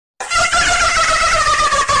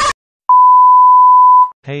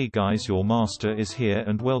Hey guys, your master is here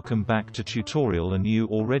and welcome back to tutorial, and you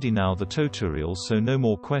already know the tutorial, so no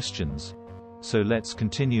more questions. So let's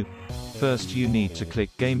continue. First you need to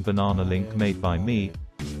click game banana link made by me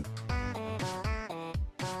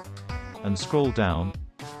and scroll down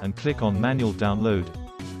and click on manual download.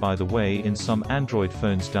 By the way, in some Android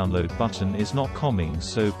phones download button is not coming,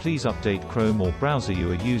 so please update Chrome or browser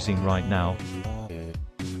you are using right now.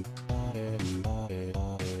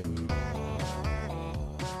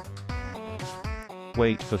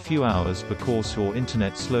 Wait for few hours because your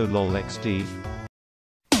internet slow lol xd.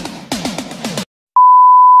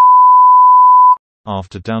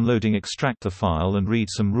 After downloading, extract the file and read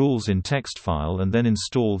some rules in text file and then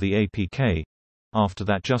install the APK. After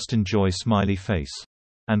that just enjoy smiley face.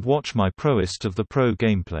 And watch my proest of the pro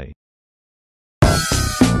gameplay.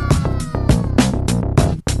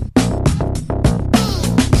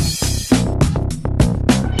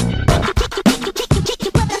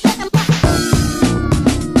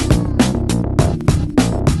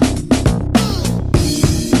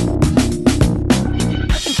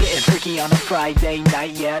 On a Friday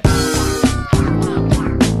night yet.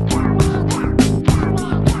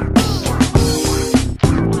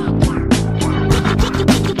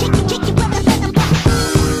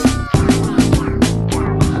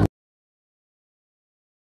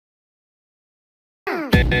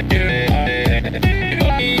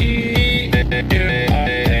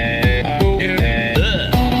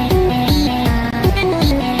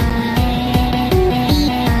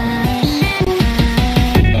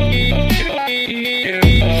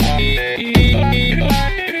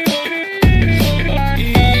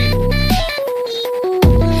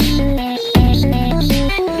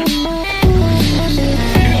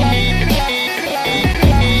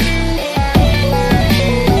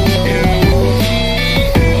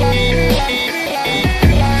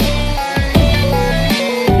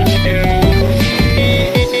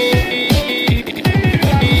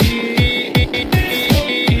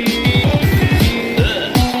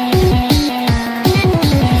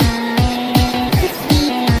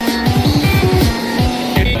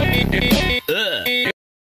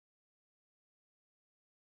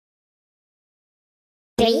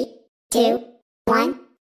 Three, two, one,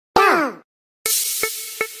 go!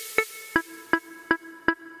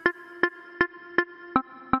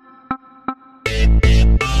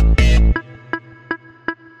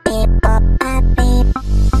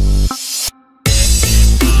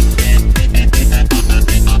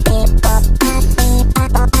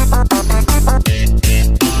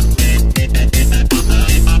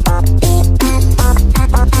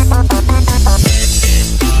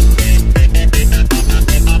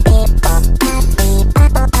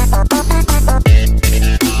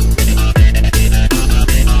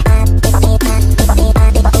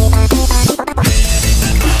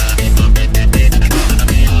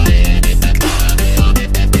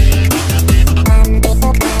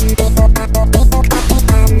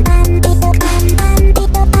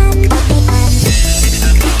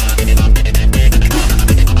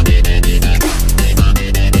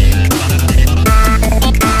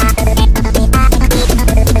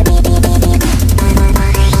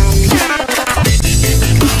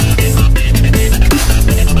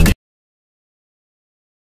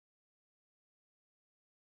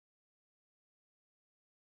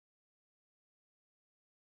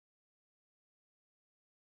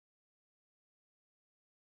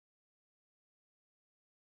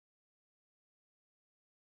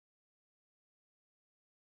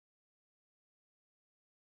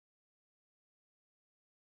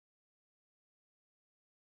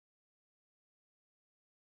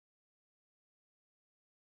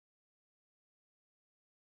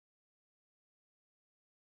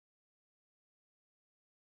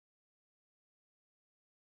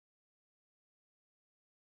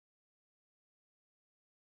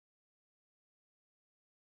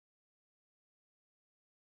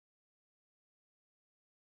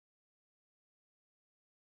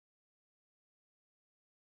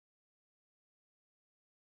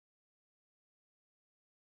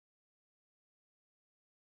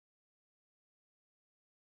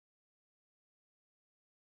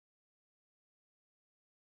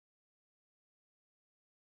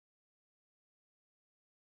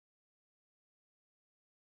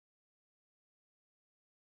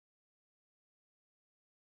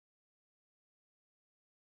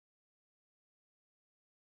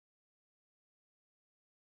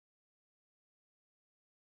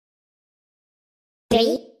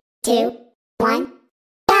 Three, two, one,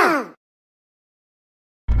 go!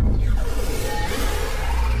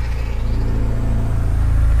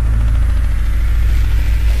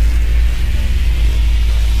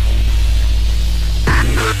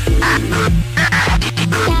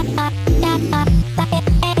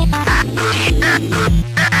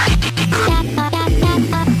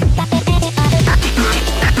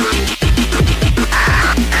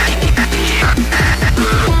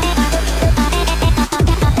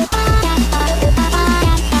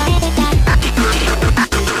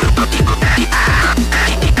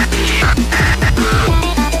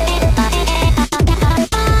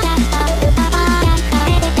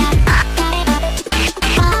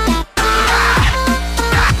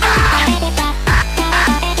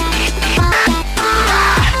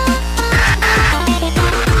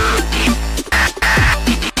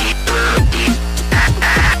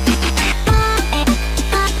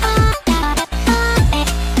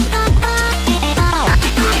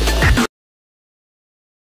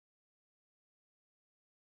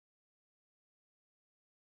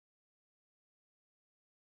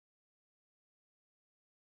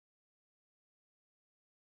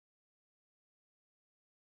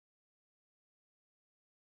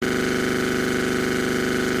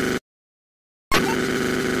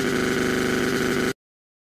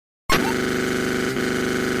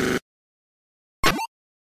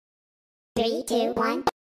 3, 2, 1.